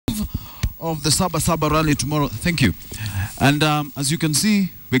of the Saba rally tomorrow. Thank you. And as you can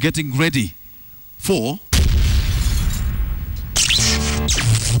see, we're getting ready for...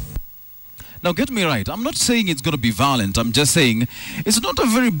 Now get me right, I'm not saying it's going to be violent. I'm just saying it's not a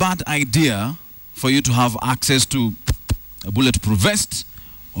very bad idea for you to have access to a bulletproof vest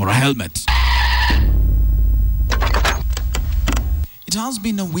or a helmet. It has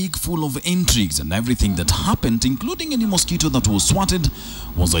been a week full of intrigues, and everything that happened, including any mosquito that was swatted,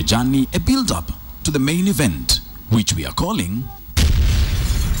 was a journey, a build-up to the main event, which we are calling...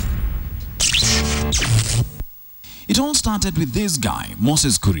 It all started with this guy,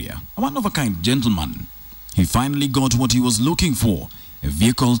 Moses Kuria, a one-of-a-kind gentleman. He finally got what he was looking for, a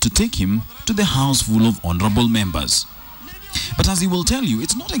vehicle to take him to the house full of honorable members. But as he will tell you,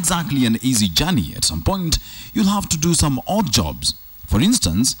 it's not exactly an easy journey. At some point, you'll have to do some odd jobs. For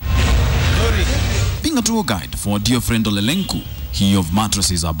instance, being a tour guide for dear friend Olelenku, he of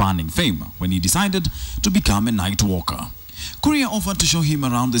mattresses are burning fame, when he decided to become a night walker. Kuria offered to show him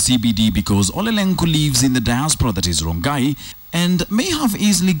around the CBD because Olelenku lives in the diaspora, that is Rongai, and may have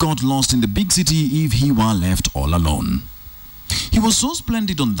easily got lost in the big city if he were left all alone. He was so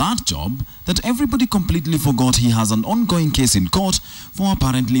splendid on that job that everybody completely forgot he has an ongoing case in court for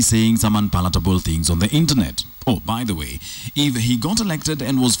apparently saying some unpalatable things on the internet. Oh, by the way, if he got elected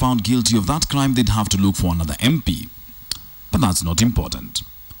and was found guilty of that crime, they'd have to look for another MP. But that's not important.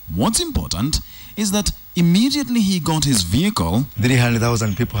 What's important is that immediately he got his vehicle...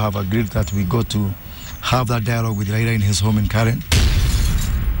 300,000 people have agreed that we go to have that dialogue with Raila in his home in Karen.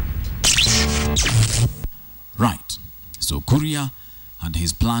 Right. So Kuria had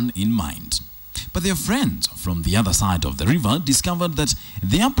his plan in mind. But their friends from the other side of the river discovered that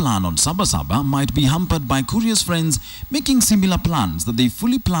their plan on Saba might be hampered by Kuria's friends making similar plans, that they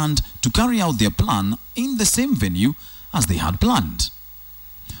fully planned to carry out their plan in the same venue as they had planned.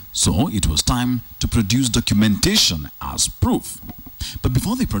 So it was time to produce documentation as proof. But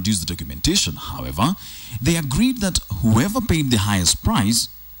before they produced the documentation, however, they agreed that whoever paid the highest price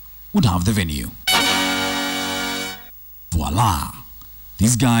would have the venue. Voila!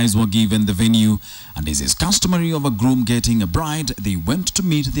 These guys were given the venue, and as is customary of a groom getting a bride, they went to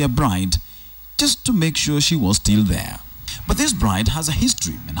meet their bride just to make sure she was still there. But this bride has a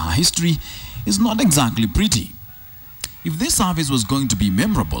history, and her history is not exactly pretty. If this service was going to be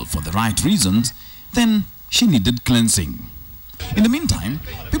memorable for the right reasons, then she needed cleansing. In the meantime,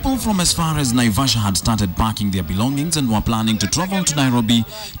 people from as far as Naivasha had started packing their belongings and were planning to travel to Nairobi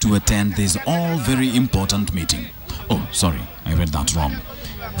to attend this all very important meeting. Oh, sorry, I read that wrong.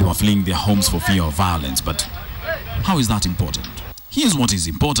 They were fleeing their homes for fear of violence, but how is that important? Here's what is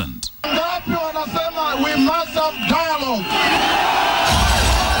important. We must have dialogue.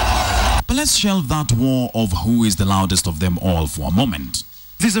 But let's shelve that war of who is the loudest of them all for a moment.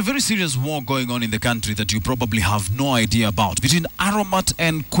 There's a very serious war going on in the country that you probably have no idea about, between Aromat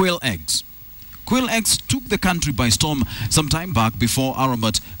and quail eggs. Quail eggs took the country by storm some time back before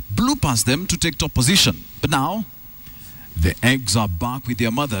Aromat blew past them to take top position. But now, the eggs are back with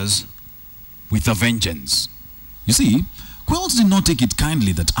their mothers with a vengeance. You see, quails did not take it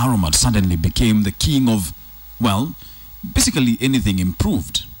kindly that Aromat suddenly became the king of, well, basically anything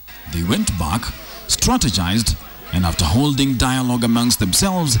improved. They went back, strategized, and after holding dialogue amongst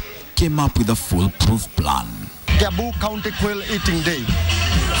themselves, came up with a foolproof plan. Kiambu County Quail Eating Day,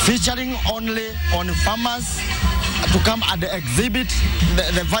 featuring only on farmers to come at the exhibit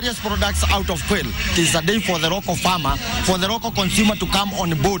the various products out of quail. It is a day for the local farmer, for the local consumer to come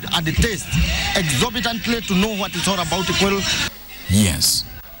on board and taste exorbitantly to know what it's all about quail. Yes,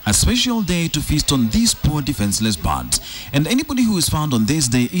 a special day to feast on these poor defenseless birds, and anybody who is found on this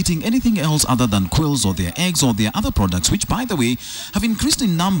day eating anything else other than quails or their eggs or their other products, which by the way have increased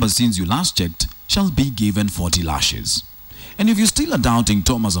in numbers since you last checked, shall be given 40 lashes. And if you still are doubting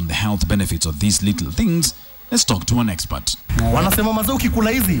Thomas on the health benefits of these little things, let's talk to an expert. Wanasema mazao ukikula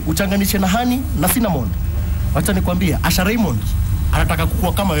hizi uchanganishe na honey na cinnamon. Wacha nikwambie, Asha Raymond anataka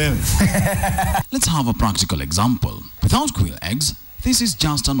kukua kama wewe. Let's have a practical example. Without quail eggs, this is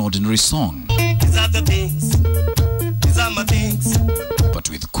just an ordinary song. These are the things. These are my things. But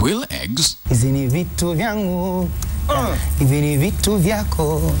with quail eggs, hizi ni vitu vyangu, hivi ni vitu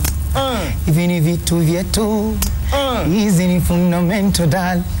vyako, hivi ni vitu vyetu, hizi ni fundamental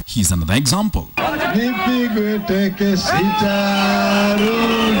dal. Here's another example.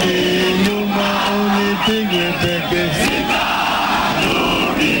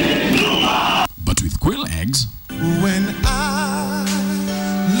 But with quail eggs, When I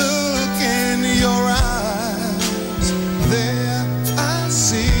look in your eyes, there I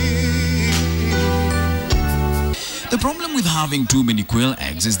see. the problem with having having too many quail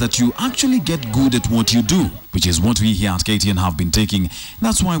eggs is that you actually get good at what you do, which is what we here at KTN have been taking.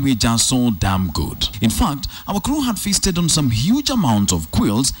 That's why we're just so damn good. In fact, our crew had feasted on some huge amount of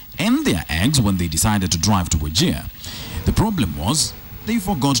quails and their eggs when they decided to drive to Wajir. The problem was, they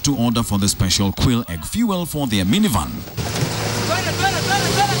forgot to order for the special quail egg fuel for their minivan.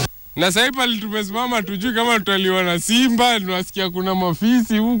 Na sasa pale tumesimama tujui kama tutaliwa na simba, tunasikia kuna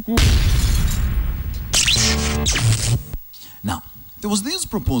mafisi huku. Now, there was this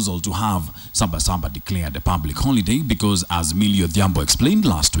proposal to have Saba declared a public holiday because, as Millie Odhiambo explained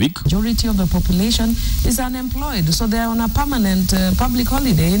last week, majority of the population is unemployed, so they are on a permanent public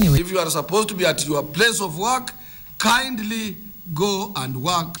holiday anyway. If you are supposed to be at your place of work, kindly go and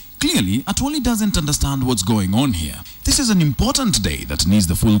work. Clearly, Atwoli doesn't understand what's going on here. This is an important day that needs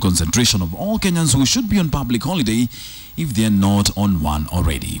the full concentration of all Kenyans who should be on public holiday if they're not on one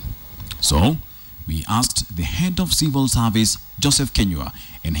already. So, we asked the head of civil service, Joseph Kenyua,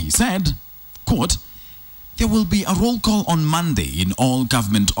 and he said, quote, there will be a roll call on Monday in all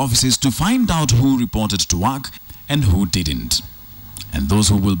government offices to find out who reported to work and who didn't. And those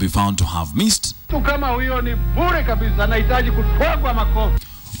who will be found to have missed, Wilson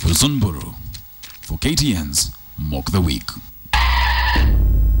Mburu for KTN's Mock the Week.